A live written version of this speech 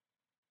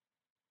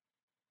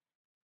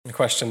The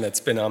question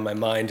that's been on my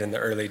mind in the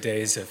early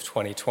days of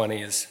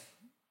 2020 is,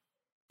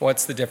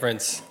 what's the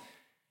difference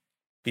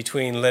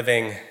between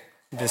living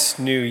this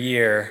new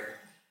year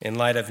in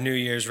light of New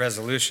Year's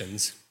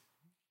resolutions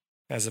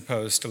as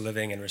opposed to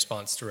living in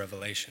response to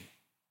revelation?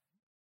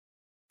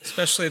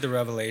 Especially the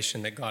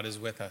revelation that God is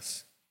with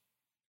us,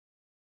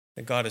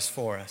 that God is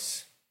for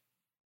us,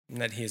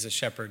 and that he is a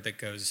shepherd that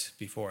goes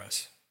before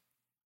us.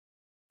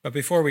 But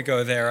before we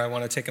go there, I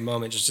want to take a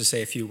moment just to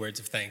say a few words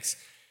of thanks.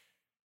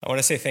 I want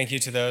to say thank you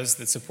to those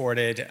that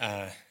supported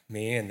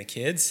me and the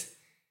kids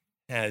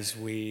as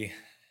we,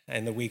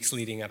 in the weeks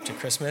leading up to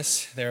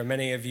Christmas. There are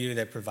many of you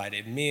that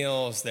provided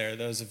meals. There are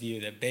those of you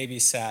that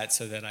babysat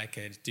so that I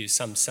could do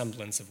some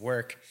semblance of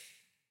work.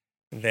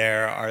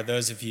 There are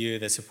those of you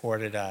that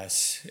supported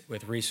us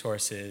with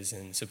resources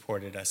and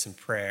supported us in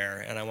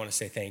prayer, and I want to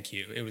say thank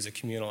you. It was a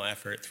communal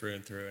effort through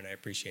and through, and I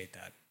appreciate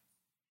that.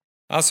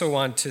 I also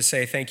want to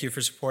say thank you for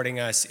supporting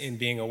us in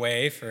being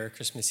away for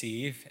Christmas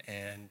Eve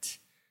and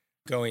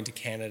going to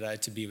Canada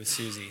to be with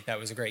Susie. That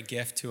was a great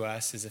gift to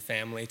us as a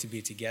family to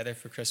be together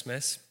for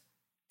Christmas,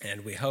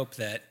 and we hope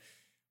that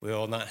we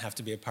will not have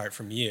to be apart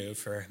from you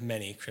for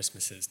many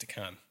Christmases to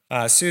come.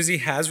 Susie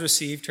has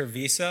received her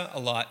visa a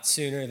lot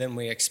sooner than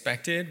we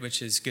expected,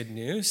 which is good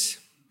news,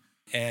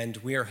 and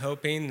we are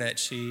hoping that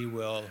she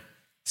will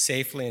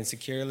safely and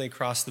securely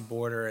cross the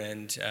border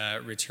and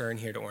return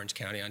here to Orange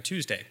County on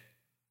Tuesday.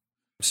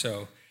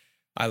 So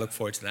I look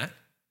forward to that.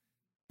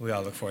 We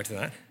all look forward to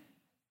that.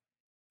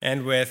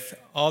 And with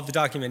all the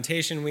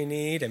documentation we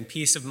need and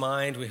peace of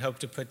mind, we hope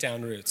to put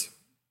down roots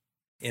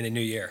in a new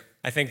year.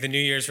 I think the New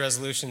Year's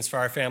resolutions for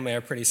our family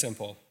are pretty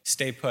simple.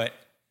 Stay put,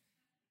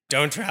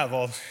 don't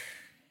travel,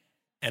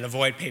 and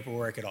avoid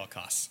paperwork at all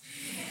costs.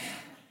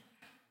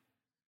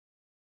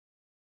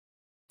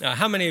 Now,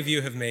 how many of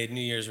you have made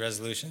New Year's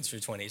resolutions for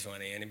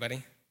 2020?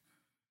 Anybody?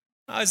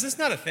 Oh, is this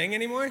not a thing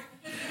anymore?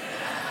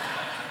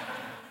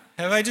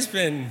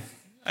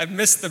 I've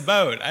missed the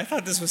boat. I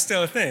thought this was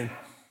still a thing.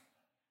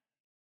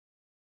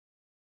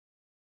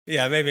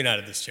 Yeah, maybe not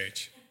at this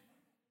church.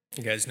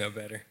 You guys know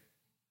better.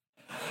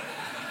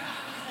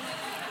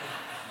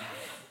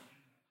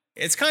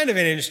 It's kind of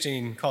an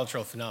interesting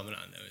cultural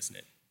phenomenon, though, isn't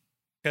it?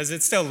 Because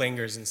it still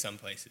lingers in some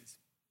places.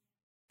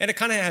 And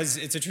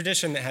it's a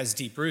tradition that has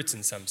deep roots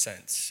in some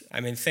sense. I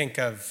mean, think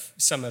of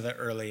some of the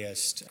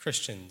earliest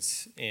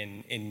Christians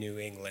in New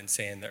England,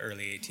 say in the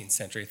early 18th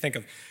century. Think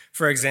of,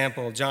 for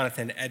example,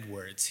 Jonathan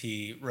Edwards.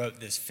 He wrote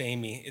this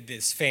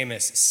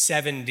famous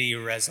 70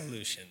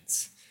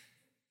 resolutions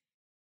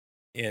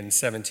in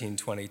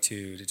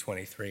 1722 to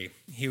 23.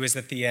 He was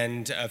at the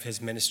end of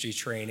his ministry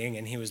training,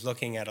 and he was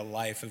looking at a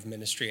life of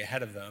ministry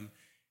ahead of him,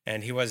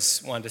 and he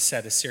wanted to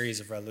set a series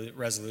of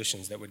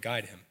resolutions that would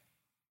guide him.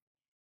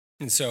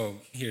 And so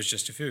here's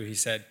just a few. He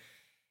said,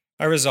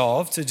 I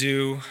resolve to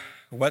do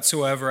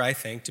whatsoever I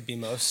think to be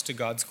most to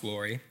God's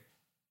glory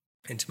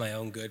and to my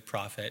own good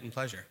profit and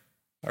pleasure.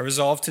 I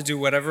resolve to do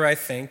whatever I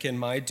think in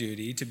my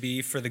duty to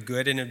be for the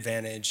good and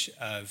advantage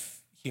of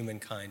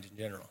humankind in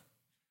general.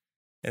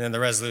 And then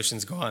the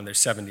resolutions go on. There's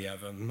 70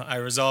 of them. I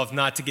resolve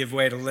not to give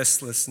way to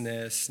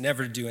listlessness,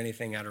 never to do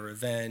anything out of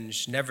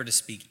revenge, never to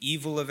speak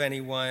evil of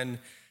anyone,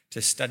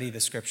 to study the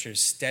scriptures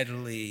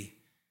steadily,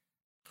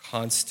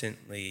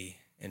 constantly,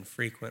 and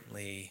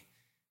frequently,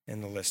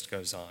 and the list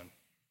goes on.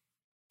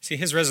 See,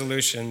 his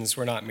resolutions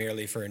were not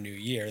merely for a new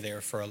year, they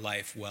were for a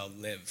life well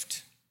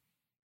lived.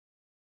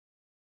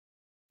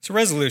 So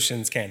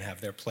resolutions can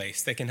have their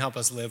place. They can help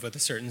us live with a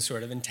certain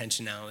sort of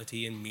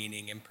intentionality and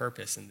meaning and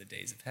purpose in the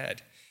days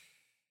ahead.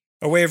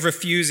 A way of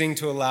refusing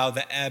to allow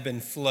the ebb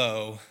and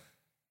flow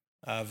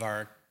of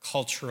our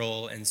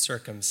cultural and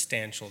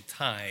circumstantial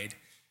tide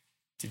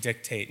to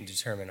dictate and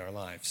determine our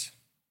lives.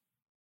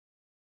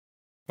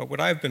 But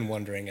what I've been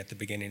wondering at the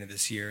beginning of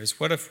this year is,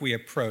 what if we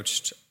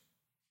approached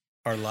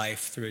our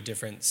life through a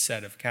different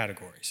set of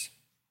categories?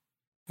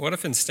 What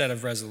if instead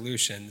of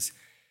resolutions,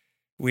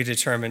 we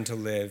determined to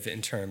live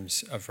in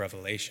terms of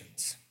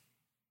revelations?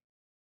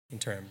 In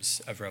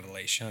terms of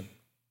revelation.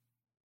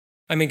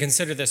 I mean,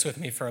 consider this with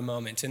me for a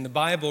moment. In the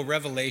Bible,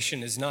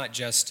 revelation is not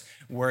just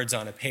words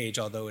on a page,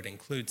 although it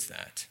includes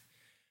that.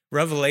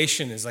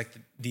 Revelation is like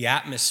the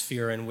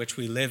atmosphere in which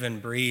we live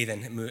and breathe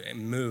and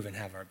move and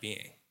have our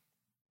being.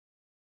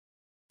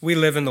 We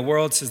live in the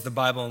world, says the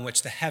Bible, in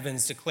which the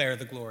heavens declare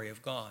the glory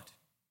of God,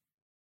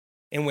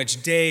 in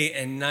which day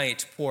and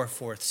night pour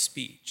forth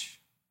speech.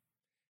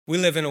 We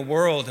live in a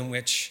world in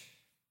which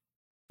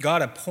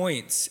God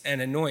appoints and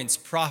anoints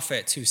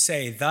prophets who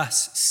say,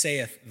 "Thus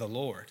saith the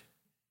Lord."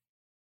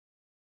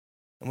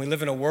 And we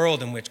live in a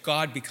world in which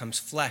God becomes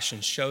flesh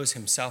and shows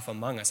himself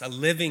among us, a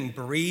living,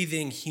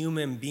 breathing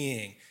human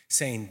being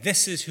saying,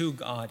 "This is who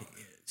God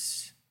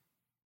is."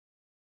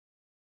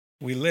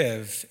 We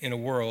live in a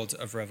world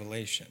of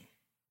revelation.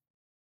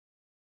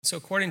 So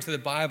according to the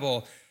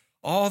Bible,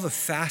 all the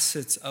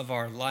facets of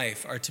our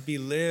life are to be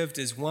lived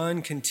as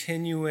one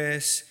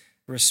continuous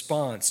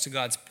response to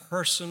God's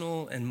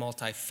personal and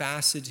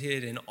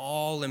multifaceted and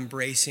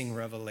all-embracing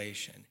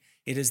revelation.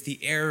 It is the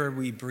air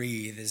we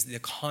breathe, is the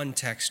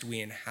context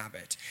we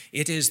inhabit.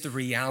 It is the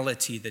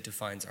reality that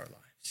defines our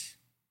lives.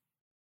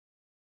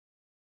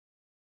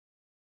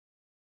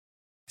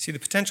 See, the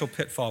potential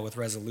pitfall with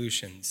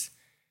resolutions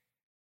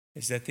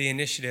is that the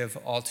initiative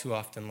all too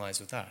often lies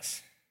with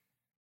us.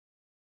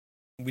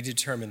 We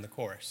determine the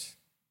course.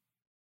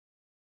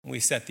 We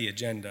set the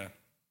agenda.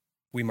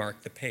 We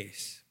mark the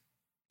pace.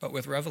 But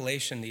with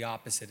revelation, the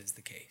opposite is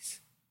the case.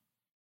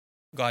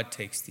 God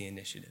takes the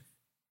initiative.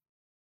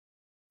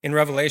 In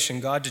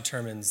Revelation, God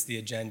determines the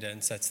agenda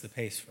and sets the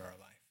pace for our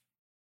life.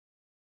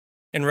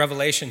 In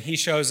Revelation, he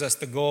shows us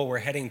the goal we're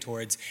heading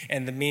towards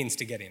and the means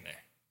to getting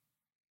there.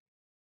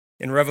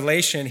 In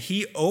Revelation,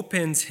 he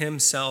opens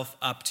himself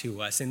up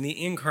to us. In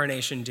the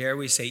incarnation, dare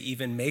we say,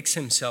 even makes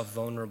himself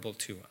vulnerable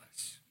to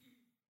us.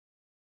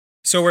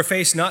 So we're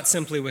faced not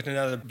simply with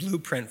another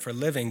blueprint for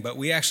living, but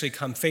we actually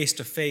come face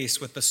to face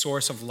with the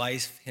source of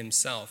life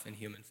himself in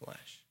human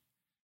flesh.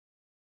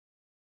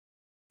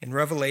 In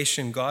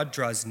Revelation, God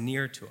draws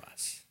near to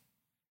us,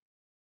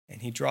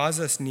 and he draws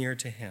us near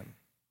to him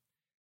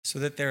so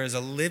that there is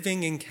a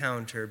living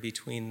encounter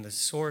between the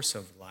source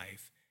of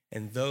life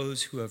and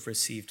those who have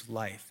received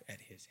life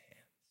at his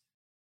hands.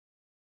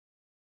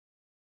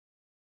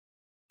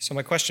 So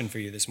my question for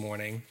you this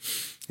morning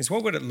is,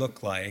 what would it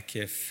look like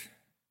if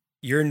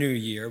your new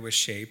year was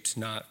shaped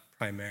not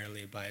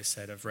primarily by a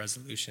set of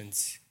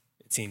resolutions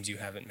it seems you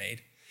haven't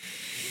made,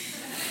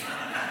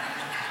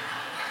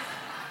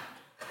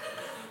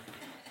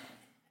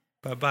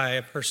 but by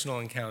a personal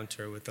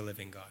encounter with the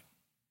living God?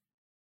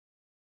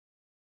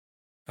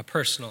 A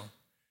personal,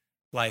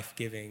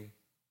 life-giving,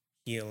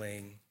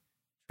 healing,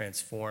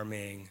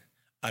 transforming,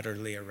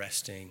 utterly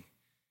arresting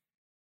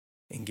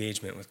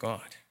engagement with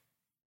God.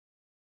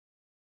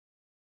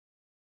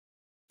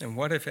 And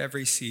what if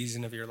every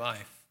season of your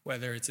life,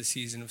 whether it's a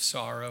season of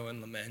sorrow and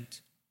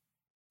lament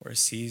or a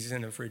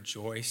season of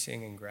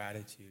rejoicing and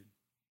gratitude,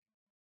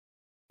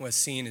 was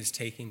seen as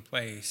taking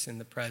place in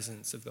the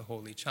presence of the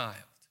Holy Child,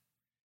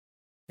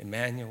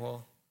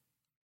 Emmanuel,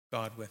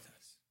 God with us?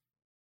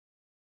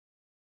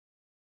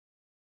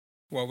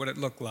 What would it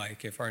look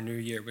like if our new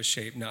year was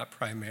shaped not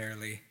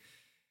primarily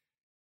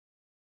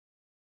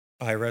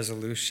by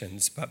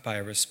resolutions, but by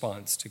a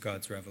response to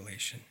God's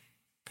revelation?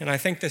 And I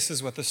think this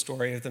is what the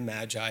story of the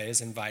Magi is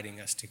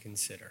inviting us to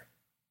consider.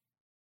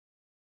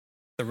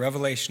 The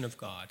revelation of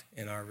God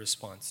and our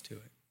response to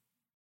it.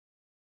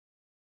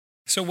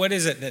 So what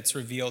is it that's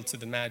revealed to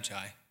the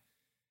Magi?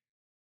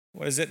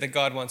 What is it that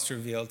God wants to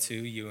reveal to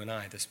you and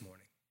I this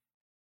morning?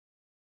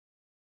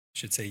 I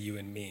should say you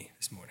and me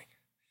this morning.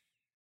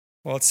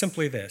 Well, it's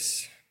simply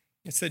this.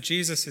 It's that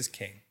Jesus is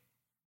king.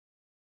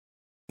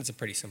 It's a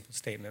pretty simple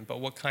statement,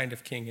 but what kind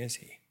of king is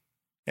he?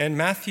 And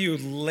Matthew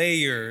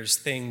layers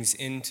things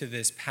into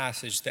this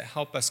passage that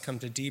help us come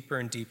to deeper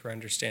and deeper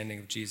understanding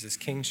of Jesus'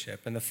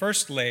 kingship. And the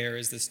first layer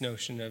is this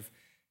notion of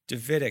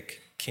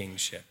Davidic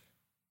kingship.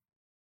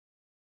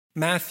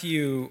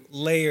 Matthew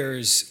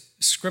layers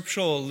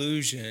scriptural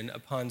allusion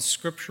upon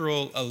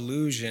scriptural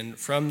allusion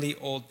from the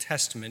Old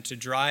Testament to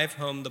drive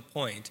home the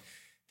point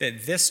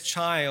that this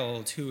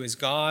child who is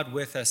God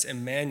with us,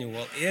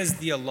 Emmanuel, is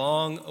the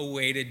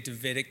long-awaited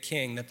Davidic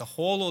king that the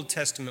whole Old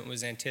Testament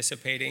was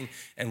anticipating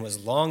and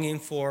was longing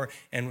for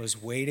and was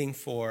waiting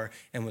for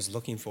and was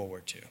looking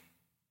forward to.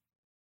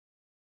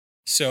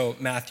 So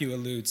Matthew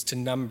alludes to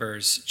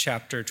Numbers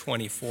chapter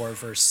 24,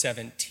 verse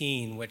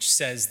 17, which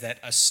says that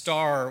a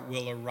star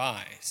will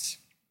arise,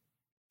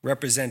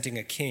 representing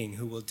a king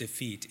who will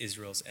defeat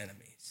Israel's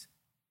enemies.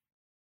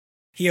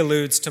 He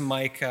alludes to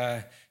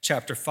Micah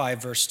chapter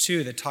 5, verse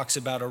 2, that talks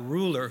about a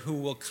ruler who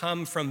will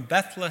come from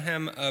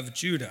Bethlehem of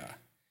Judah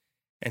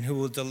and who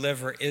will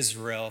deliver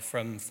Israel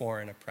from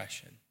foreign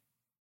oppression.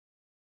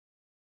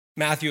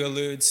 Matthew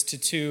alludes to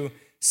 2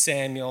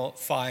 Samuel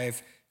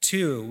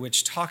 5:2,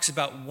 which talks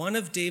about one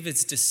of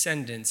David's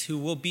descendants who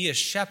will be a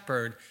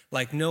shepherd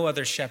like no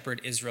other shepherd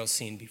Israel's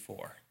seen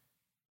before,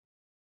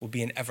 will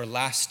be an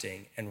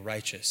everlasting and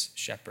righteous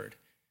shepherd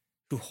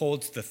who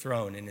holds the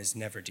throne and is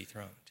never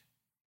dethroned.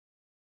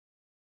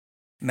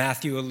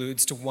 Matthew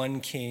alludes to 1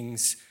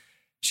 Kings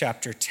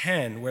chapter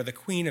 10, where the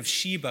Queen of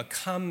Sheba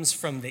comes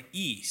from the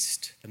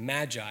east. The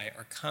Magi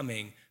are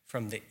coming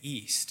from the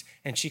east.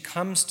 And she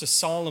comes to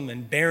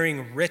Solomon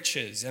bearing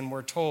riches, and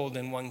we're told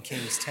in 1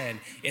 Kings 10,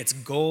 it's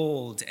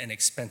gold and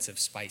expensive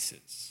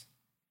spices.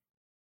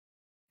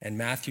 And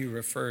Matthew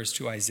refers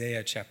to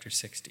Isaiah chapter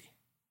 60.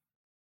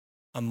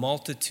 A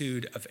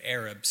multitude of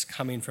Arabs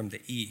coming from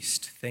the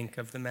east, think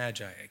of the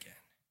Magi again,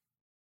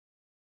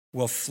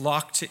 will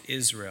flock to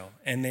Israel,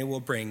 and they will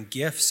bring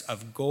gifts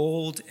of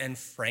gold and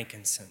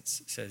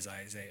frankincense, says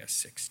Isaiah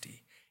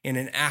 60, in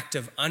an act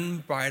of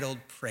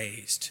unbridled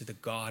praise to the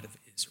God of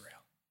Israel.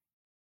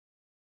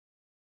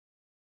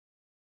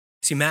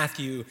 See,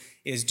 Matthew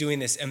is doing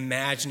this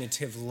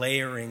imaginative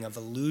layering of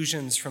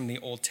allusions from the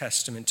Old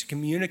Testament to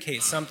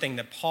communicate something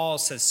that Paul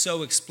says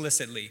so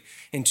explicitly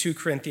in 2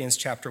 Corinthians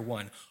chapter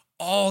 1.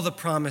 All the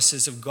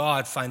promises of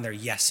God find their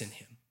yes in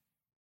him.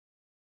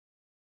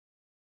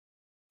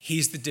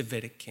 He's the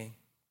Davidic king.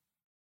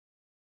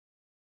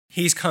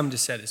 He's come to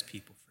set his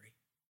people free.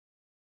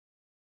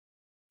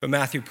 But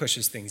Matthew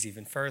pushes things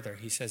even further.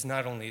 He says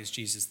not only is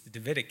Jesus the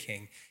Davidic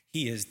king,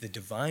 he is the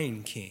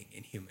divine king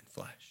in human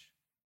flesh.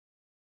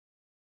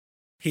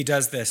 He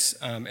does this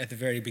at the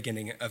very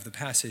beginning of the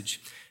passage.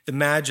 The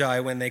Magi,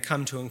 when they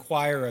come to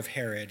inquire of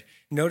Herod,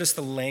 notice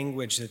the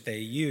language that they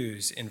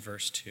use in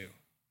verse 2.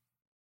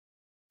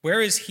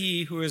 "Where is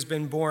he who has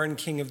been born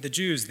King of the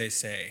Jews?" they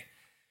say.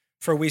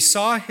 "For we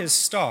saw his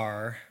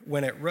star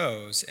when it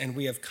rose, and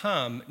we have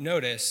come,"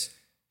 notice,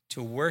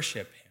 "to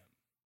worship him."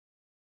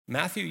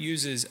 Matthew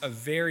uses a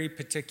very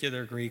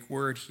particular Greek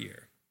word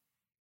here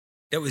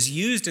that was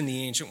used in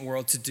the ancient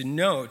world to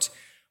denote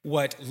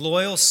what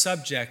loyal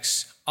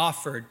subjects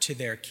offered to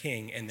their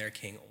king and their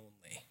king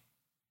only.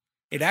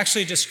 It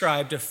actually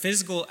described a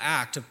physical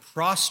act of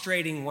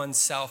prostrating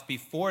oneself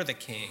before the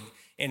king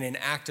in an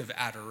act of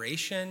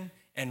adoration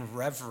and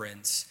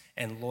reverence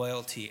and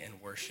loyalty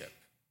and worship.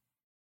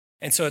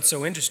 And so it's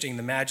so interesting.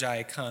 The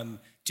Magi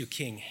come to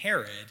King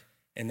Herod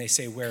and they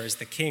say, "Where is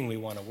the king? We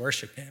want to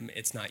worship him."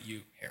 It's not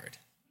you, Herod,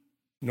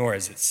 nor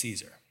is it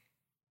Caesar.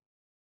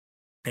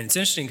 And it's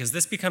interesting because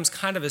this becomes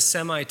kind of a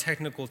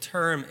semi-technical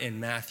term in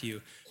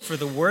Matthew for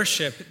the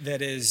worship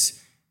that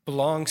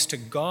belongs to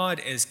God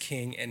as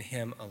king and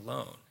him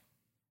alone.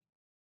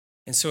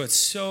 And so it's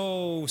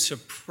so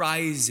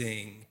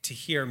surprising to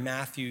hear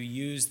Matthew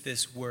use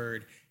this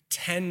word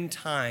 10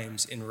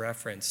 times in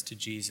reference to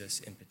Jesus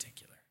in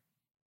particular.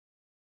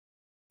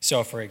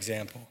 So, for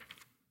example,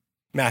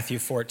 Matthew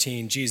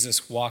 14,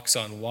 Jesus walks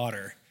on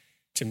water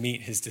to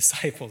meet his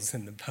disciples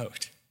in the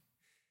boat.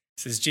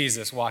 It says,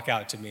 "Jesus, walk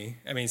out to me."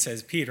 It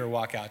says, "Peter,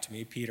 walk out to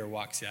me." Peter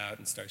walks out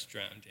and starts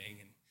drowning,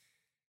 and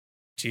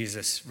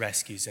Jesus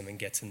rescues him and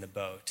gets in the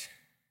boat.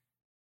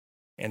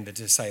 And the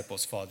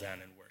disciples fall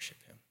down and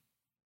worship him.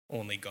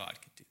 Only God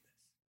could do this.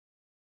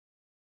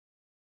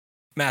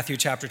 Matthew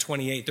chapter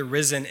 28, the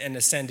risen and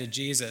ascended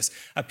Jesus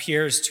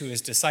appears to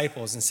his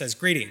disciples and says,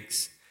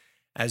 "Greetings,"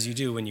 as you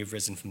do when you've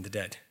risen from the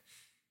dead.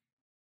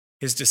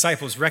 His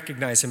disciples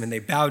recognize him and they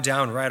bow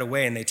down right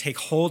away and they take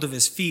hold of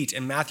his feet.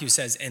 And Matthew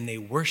says, and they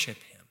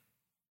worship him.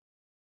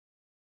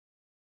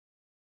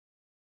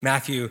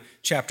 Matthew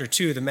chapter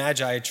 2, the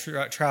Magi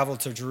travel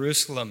to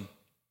Jerusalem.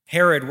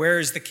 "Herod, where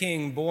is the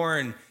king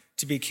born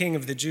to be king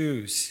of the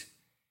Jews?"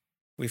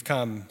 "We've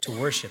come to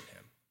worship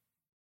him."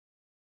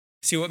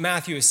 See, what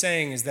Matthew is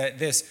saying is that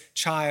this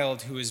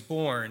child who is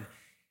born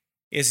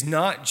is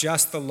not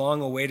just the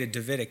long-awaited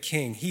Davidic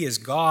king. He is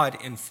God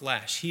in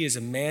flesh. He is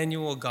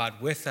Emmanuel, God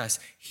with us.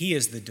 He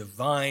is the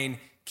divine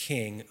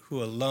king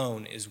who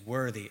alone is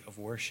worthy of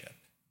worship.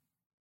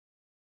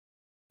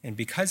 And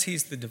because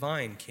he's the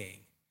divine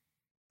king,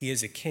 he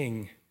is a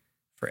king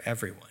for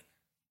everyone,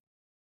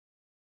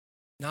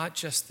 not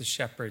just the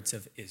shepherds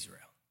of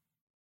Israel,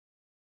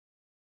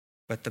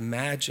 but the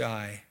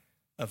Magi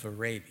of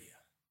Arabia.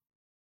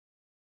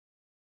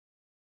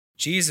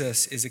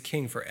 Jesus is a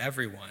king for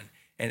everyone,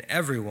 and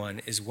everyone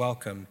is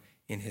welcome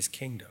in his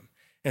kingdom.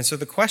 And so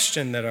the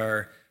question that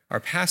our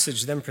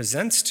passage then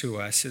presents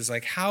to us is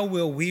like, how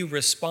will we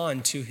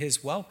respond to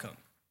his welcome?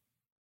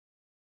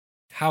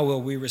 How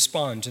will we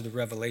respond to the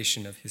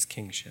revelation of his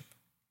kingship?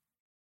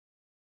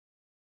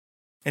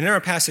 And in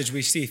our passage,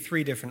 we see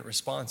three different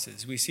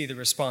responses. We see the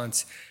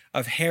response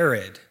of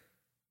Herod,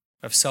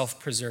 of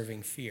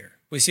self-preserving fear.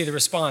 We see the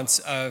response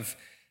of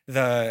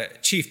the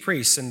chief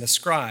priests and the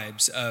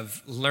scribes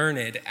of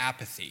learned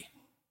apathy.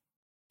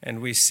 And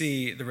we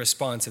see the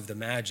response of the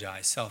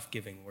Magi,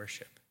 self-giving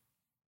worship.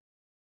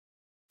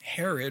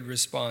 Herod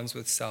responds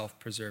with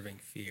self-preserving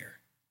fear.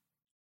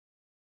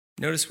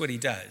 Notice what he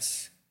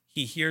does.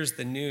 He hears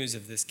the news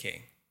of this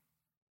king.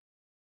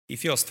 He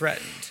feels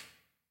threatened,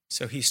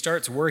 so he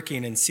starts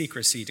working in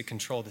secrecy to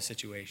control the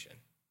situation.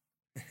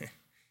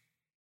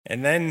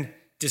 And then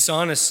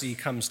dishonesty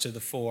comes to the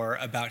fore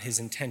about his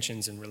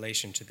intentions in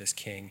relation to this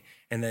king,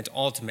 and then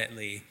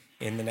ultimately,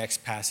 in the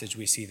next passage,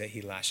 we see that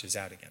he lashes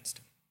out against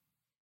him.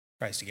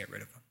 Tries to get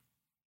rid of him.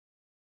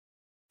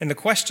 And the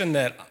question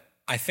that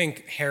I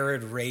think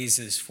Herod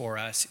raises for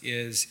us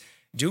is,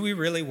 do we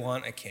really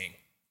want a king?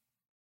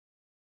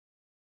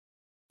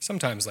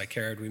 Sometimes, like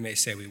Herod, we may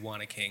say we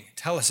want a king.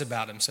 Tell us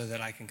about him so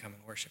that I can come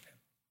and worship him.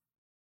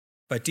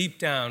 But deep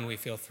down, we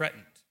feel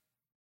threatened.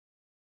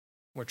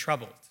 We're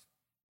troubled.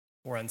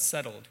 We're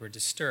unsettled. We're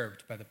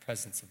disturbed by the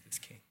presence of this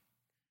king.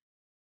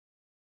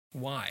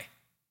 Why?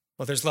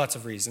 Well, there's lots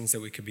of reasons that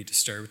we could be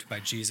disturbed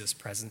by Jesus'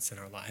 presence in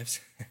our lives.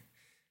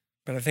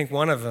 But I think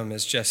one of them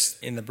is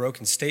just in the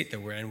broken state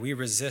that we're in, we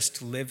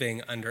resist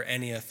living under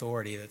any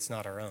authority that's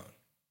not our own.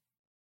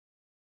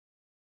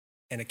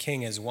 And a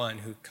king is one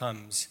who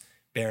comes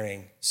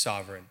bearing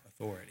sovereign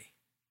authority.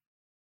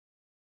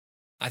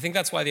 I think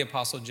that's why the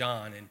Apostle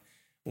John in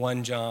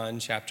 1 John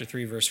chapter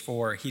 3, verse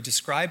 4, he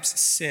describes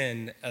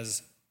sin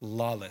as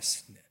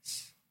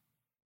lawlessness.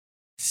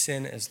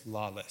 Sin as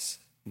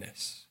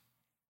lawlessness.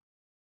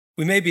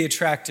 We may be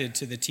attracted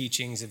to the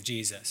teachings of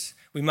Jesus.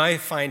 We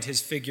might find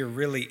his figure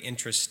really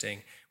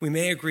interesting. We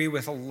may agree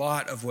with a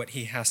lot of what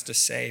he has to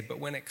say, but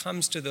when it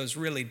comes to those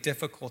really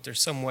difficult or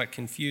somewhat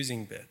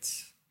confusing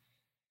bits,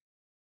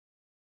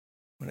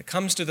 when it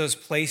comes to those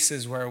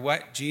places where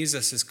what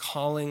Jesus is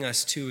calling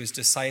us to as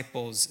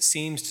disciples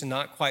seems to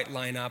not quite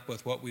line up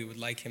with what we would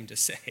like him to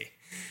say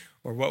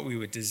or what we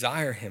would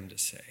desire him to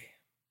say,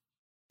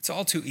 it's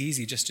all too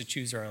easy just to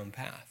choose our own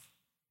path,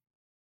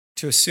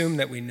 to assume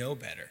that we know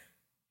better,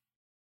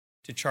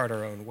 to chart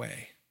our own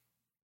way.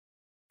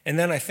 And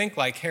then I think,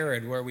 like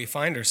Herod, where we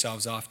find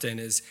ourselves often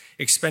is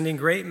expending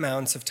great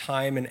amounts of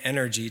time and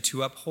energy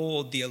to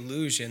uphold the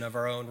illusion of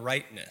our own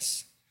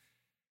rightness,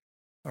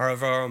 or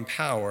of our own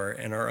power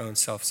and our own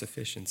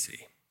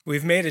self-sufficiency.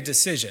 We've made a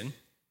decision.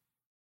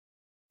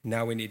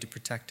 Now we need to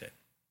protect it.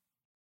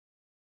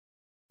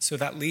 So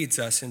that leads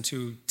us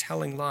into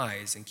telling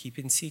lies and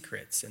keeping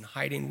secrets and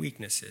hiding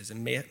weaknesses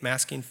and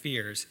masking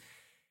fears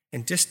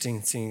and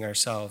distancing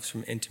ourselves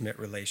from intimate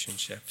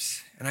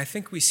relationships. And I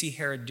think we see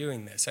Herod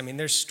doing this. I mean,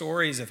 there's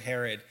stories of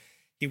Herod.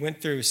 He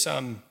went through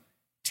some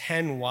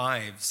 10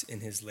 wives in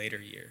his later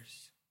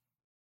years.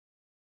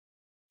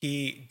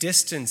 He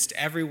distanced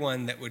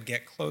everyone that would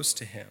get close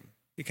to him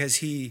because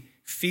he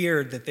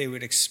feared that they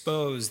would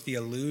expose the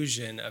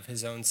illusion of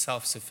his own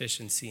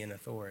self-sufficiency and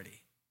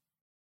authority.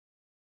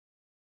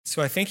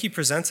 So I think he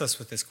presents us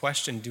with this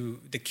question: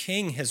 the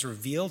king has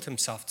revealed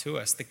himself to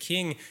us. The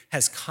king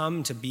has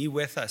come to be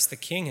with us. The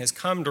king has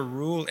come to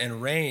rule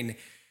and reign.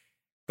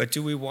 But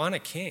do we want a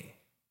king?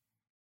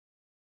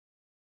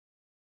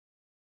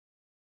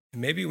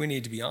 And maybe we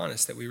need to be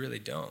honest that we really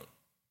don't.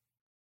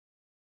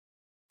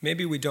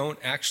 Maybe we don't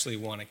actually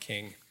want a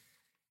king,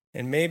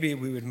 and maybe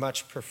we would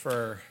much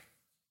prefer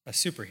a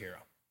superhero.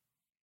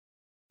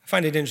 I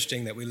find it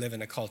interesting that we live in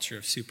a culture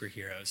of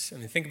superheroes. I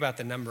mean, think about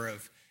the number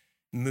of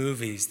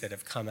movies that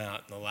have come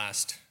out in the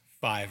last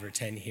 5 or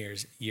 10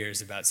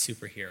 years about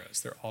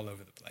superheroes. They're all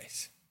over the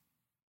place.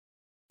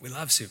 We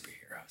love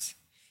superheroes.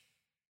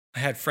 I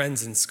had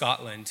friends in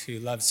Scotland who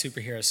loved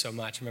superheroes so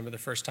much. I remember the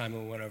first time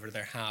we went over to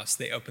their house,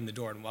 they opened the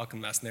door and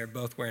welcomed us, and they were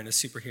both wearing a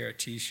superhero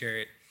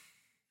t-shirt.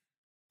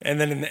 And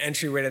then in the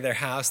entryway to their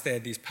house, they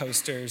had these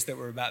posters that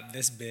were about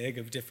this big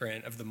of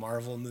the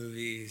Marvel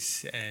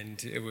movies,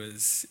 and it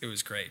was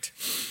great.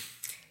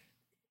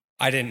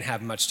 I didn't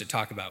have much to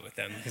talk about with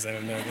them because I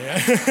don't know.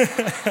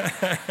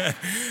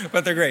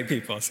 But they're great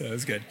people, so it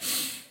was good.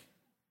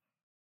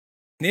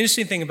 The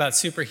interesting thing about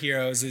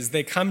superheroes is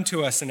they come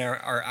to us in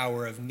our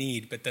hour of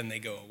need, but then they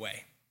go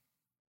away.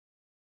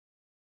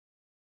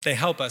 They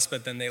help us,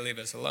 but then they leave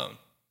us alone.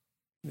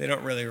 They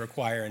don't really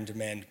require and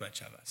demand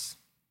much of us.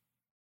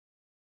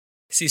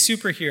 See,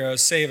 superheroes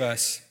save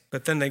us,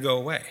 but then they go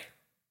away.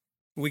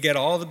 We get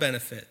all the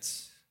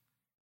benefits,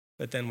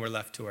 but then we're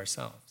left to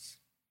ourselves.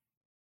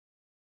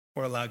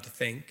 We're allowed to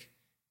think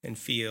and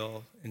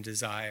feel and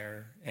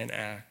desire and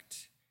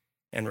act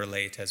and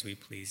relate as we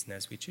please and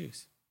as we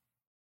choose.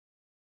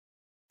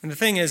 And the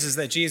thing is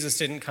that Jesus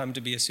didn't come to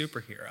be a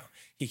superhero.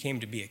 He came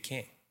to be a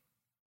king.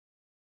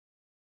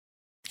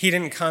 He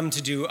didn't come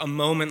to do a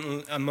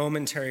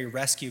momentary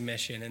rescue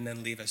mission and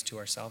then leave us to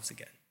ourselves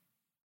again.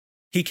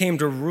 He came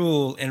to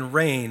rule and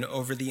reign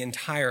over the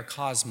entire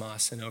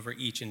cosmos and over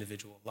each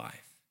individual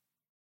life.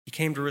 He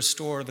came to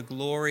restore the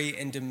glory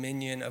and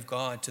dominion of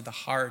God to the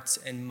hearts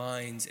and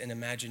minds and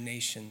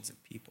imaginations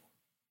of people.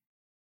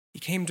 He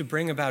came to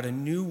bring about a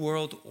new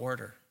world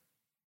order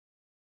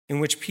in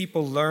which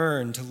people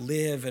learn to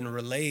live and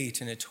relate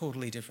in a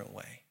totally different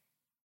way.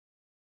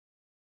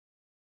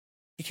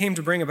 He came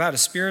to bring about a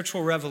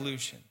spiritual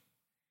revolution,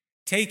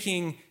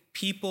 taking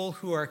people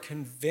who are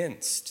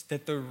convinced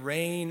that the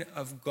reign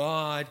of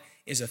God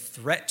is a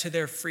threat to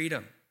their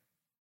freedom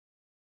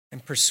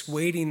and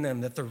persuading them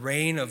that the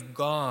reign of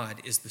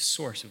God is the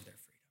source of their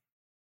freedom.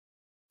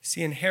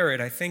 See, in Herod,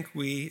 I think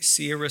we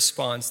see a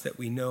response that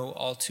we know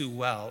all too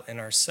well in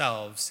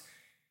ourselves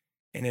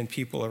and in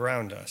people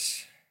around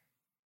us.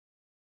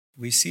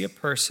 We see a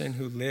person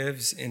who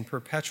lives in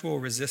perpetual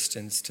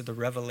resistance to the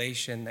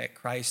revelation that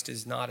Christ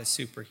is not a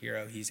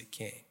superhero, he's a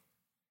king.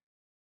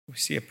 We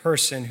see a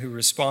person who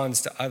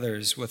responds to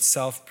others with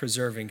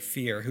self-preserving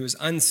fear, who is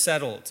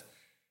unsettled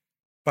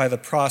by the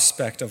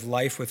prospect of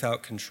life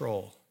without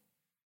control,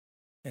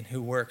 and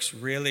who works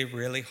really,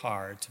 really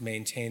hard to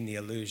maintain the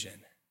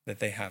illusion that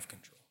they have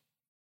control.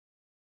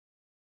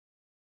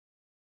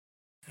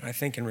 And I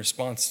think in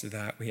response to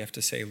that, we have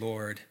to say,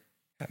 Lord,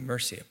 have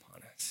mercy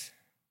upon us.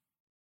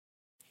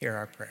 Hear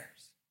our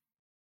prayers.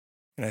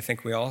 And I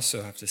think we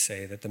also have to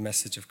say that the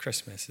message of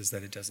Christmas is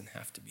that it doesn't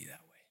have to be that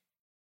way.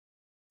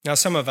 Now,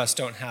 some of us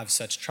don't have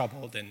such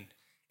troubled and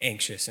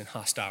anxious and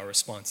hostile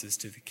responses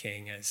to the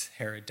king as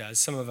Herod does.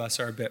 Some of us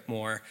are a bit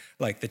more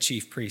like the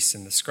chief priests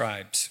and the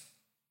scribes.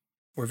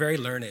 We're very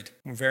learned.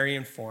 We're very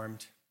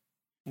informed.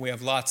 We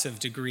have lots of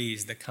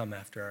degrees that come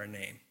after our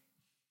name.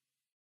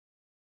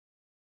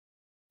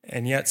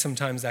 And yet,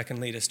 sometimes that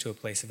can lead us to a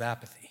place of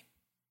apathy.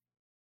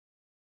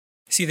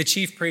 See, the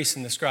chief priests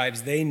and the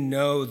scribes, they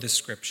know the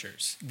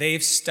scriptures.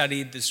 They've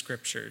studied the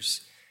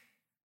scriptures,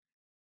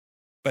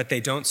 but they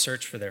don't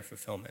search for their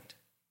fulfillment.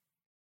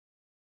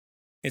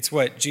 It's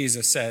what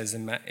Jesus says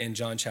in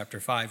John chapter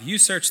 5. You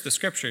search the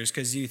scriptures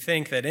because you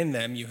think that in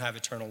them you have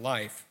eternal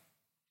life,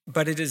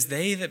 but it is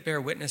they that bear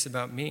witness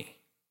about me.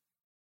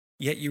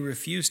 yet you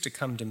refuse to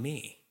come to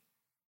me,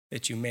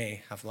 that you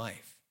may have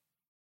life.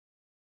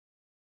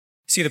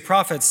 See, the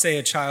prophets say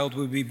a child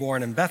would be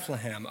born in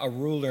Bethlehem, a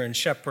ruler and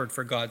shepherd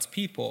for God's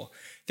people.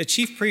 The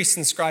chief priests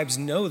and scribes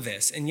know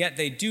this, and yet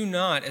they do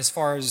not, as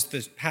far as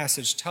the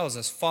passage tells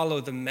us,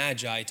 follow the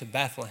Magi to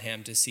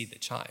Bethlehem to see the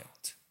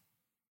child.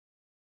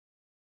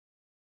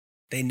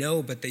 They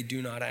know, but they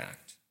do not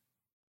act.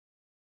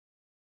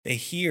 They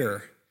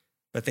hear,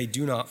 but they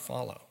do not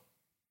follow.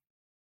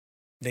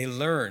 They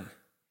learn,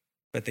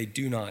 but they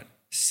do not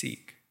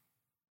seek.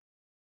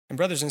 And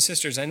brothers and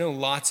sisters, I know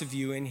lots of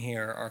you in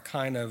here are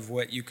kind of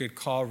what you could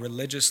call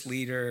religious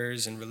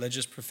leaders and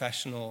religious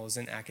professionals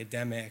and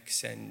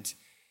academics, and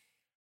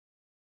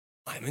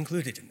I'm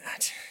included in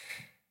that.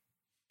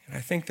 And I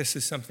think this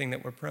is something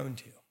that we're prone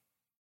to.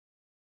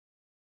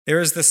 There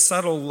is the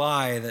subtle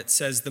lie that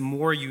says the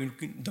more you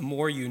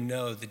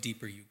know, the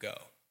deeper you go.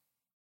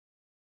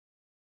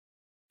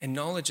 And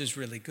knowledge is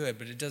really good,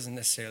 but it doesn't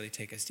necessarily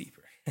take us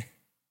deeper.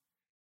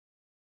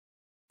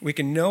 We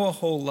can know a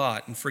whole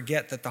lot and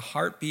forget that the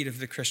heartbeat of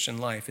the Christian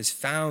life is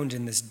found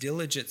in this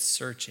diligent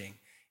searching,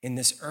 in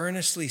this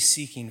earnestly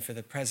seeking for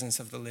the presence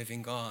of the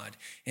living God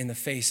in the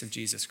face of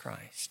Jesus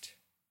Christ.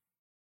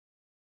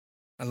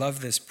 I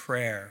love this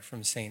prayer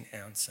from St.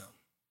 Anselm.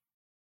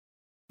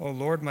 O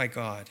Lord my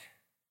God,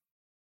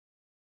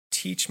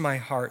 teach my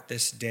heart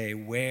this day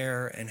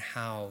where and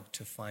how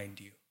to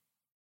find you.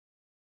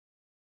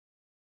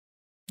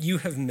 You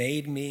have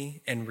made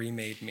me and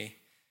remade me,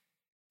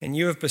 and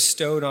you have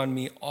bestowed on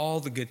me all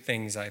the good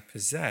things I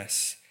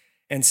possess,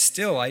 and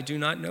still I do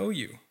not know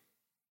you.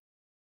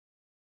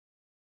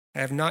 I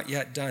have not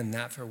yet done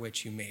that for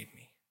which you made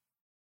me.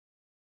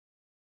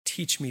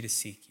 Teach me to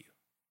seek you,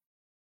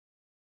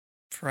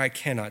 for I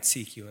cannot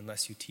seek you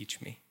unless you teach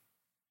me,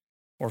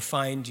 or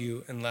find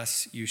you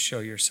unless you show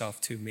yourself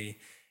to me.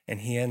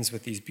 And he ends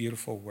with these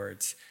beautiful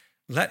words,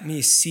 let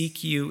me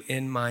seek you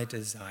in my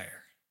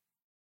desire.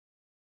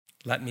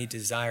 Let me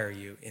desire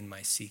you in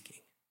my seeking.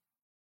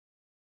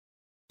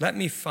 Let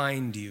me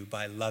find you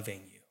by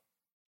loving you,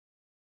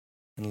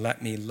 and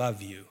let me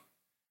love you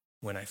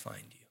when I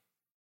find you.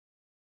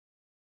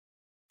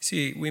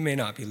 See, we may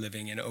not be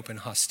living in open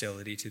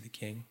hostility to the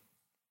King,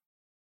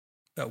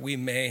 but we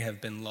may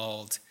have been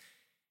lulled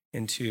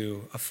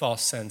into a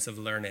false sense of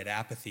learned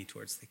apathy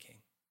towards the King.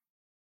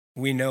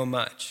 We know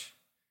much,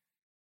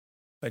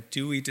 but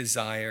do we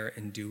desire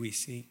and do we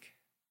seek?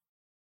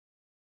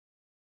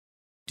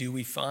 Do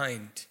we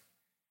find?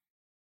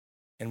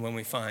 And when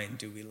we find,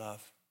 do we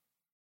love?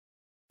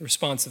 The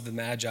response of the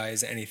Magi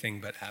is anything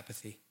but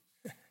apathy.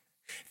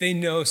 They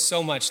know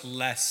so much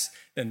less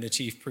than the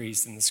chief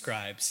priests and the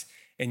scribes,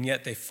 and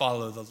yet they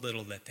follow the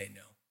little that they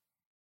know.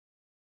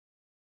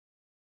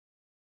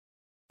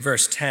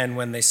 Verse 10,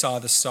 when they saw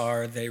the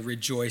star, they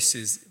rejoiced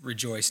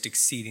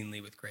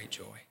exceedingly with great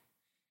joy.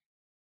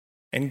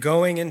 And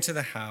going into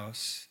the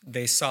house,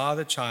 they saw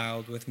the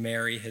child with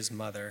Mary, his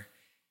mother,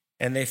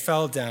 and they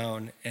fell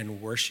down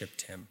and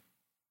worshiped him.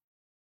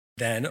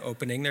 Then,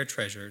 opening their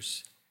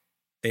treasures,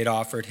 they'd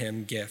offered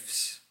him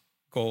gifts,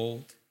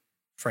 gold,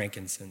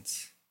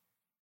 frankincense,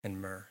 and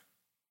myrrh.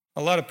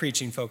 A lot of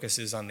preaching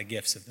focuses on the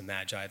gifts of the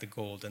Magi, the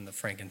gold and the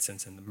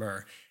frankincense and the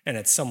myrrh, and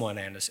it's somewhat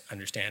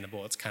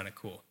understandable. It's kind of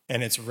cool,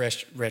 and it's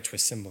rich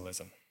with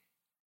symbolism.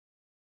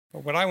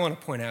 But what I want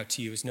to point out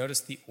to you is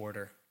notice the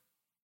order.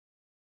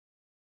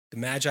 The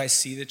Magi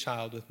see the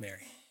child with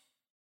Mary.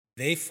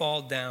 They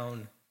fall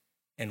down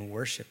and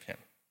worship him,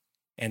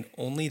 and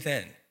only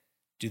then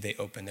do they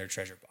open their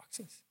treasure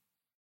boxes.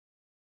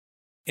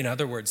 In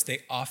other words, they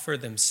offer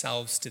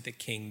themselves to the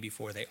King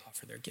before they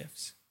offer their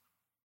gifts.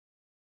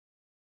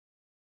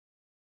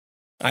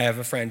 I have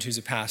a friend who's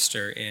a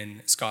pastor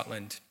in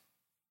Scotland.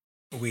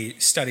 We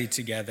studied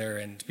together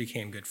and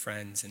became good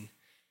friends. And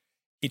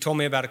he told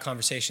me about a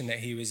conversation that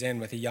he was in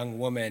with a young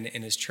woman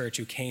in his church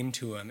who came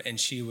to him, and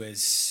she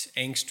was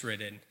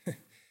angst-ridden.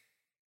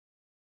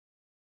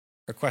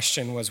 Her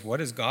question was, what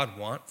does God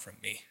want from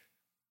me?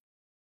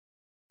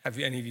 Have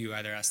any of you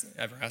ever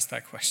asked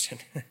that question?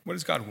 What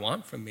does God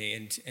want from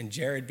me? And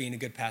Jared, being a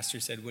good pastor,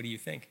 said, what do you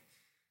think?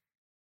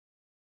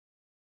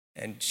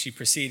 And she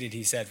proceeded,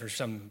 he said, for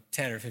some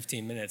 10 or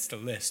 15 minutes to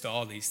list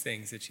all these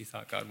things that she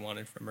thought God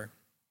wanted from her.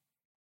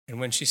 And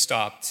when she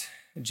stopped,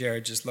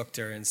 Jared just looked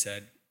at her and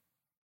said,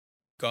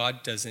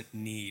 God doesn't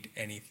need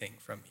anything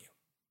from you.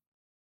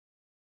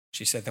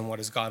 She said, then what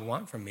does God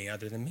want from me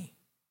other than me?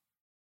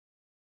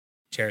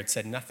 Jared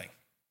said, nothing.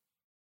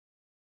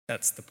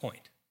 That's the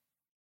point.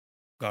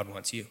 God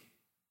wants you.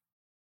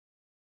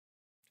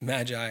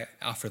 Magi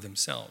offer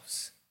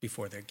themselves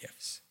before their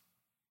gifts.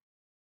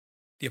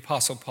 The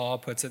Apostle Paul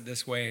puts it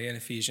this way in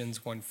Ephesians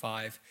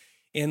 1:5.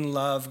 In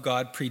love,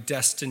 God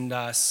predestined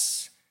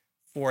us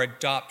for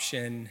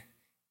adoption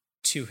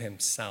to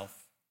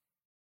himself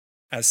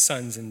as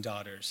sons and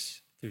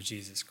daughters through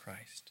Jesus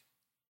Christ.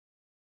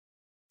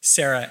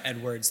 Sarah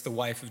Edwards, the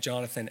wife of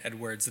Jonathan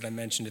Edwards that I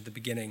mentioned at the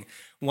beginning,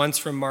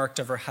 once remarked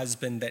of her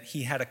husband that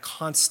he had a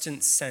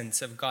constant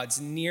sense of God's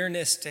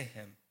nearness to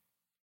him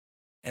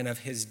and of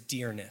his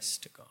dearness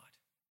to God.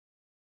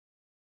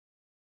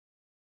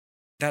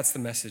 That's the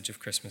message of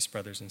Christmas,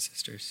 brothers and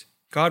sisters.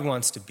 God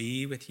wants to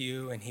be with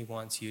you, and he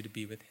wants you to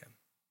be with him.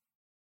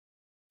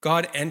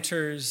 God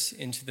enters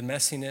into the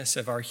messiness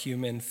of our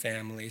human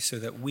family so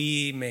that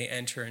we may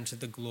enter into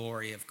the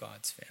glory of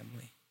God's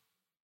family.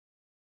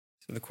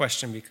 So the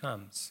question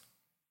becomes,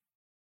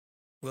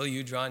 will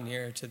you draw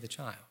near to the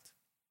child?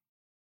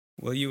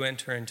 Will you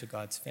enter into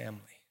God's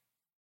family?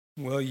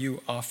 Will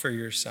you offer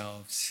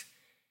yourselves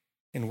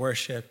in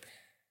worship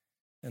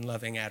and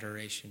loving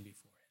adoration before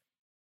him?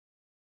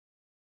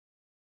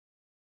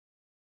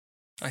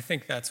 I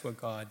think that's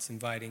what God's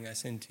inviting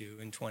us into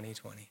in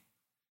 2020.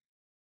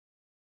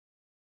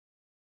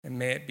 And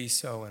may it be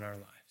so in our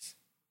lives.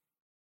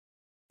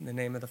 In the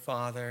name of the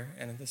Father,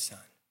 and of the Son,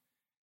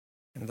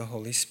 and of the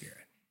Holy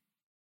Spirit.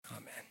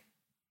 Amen.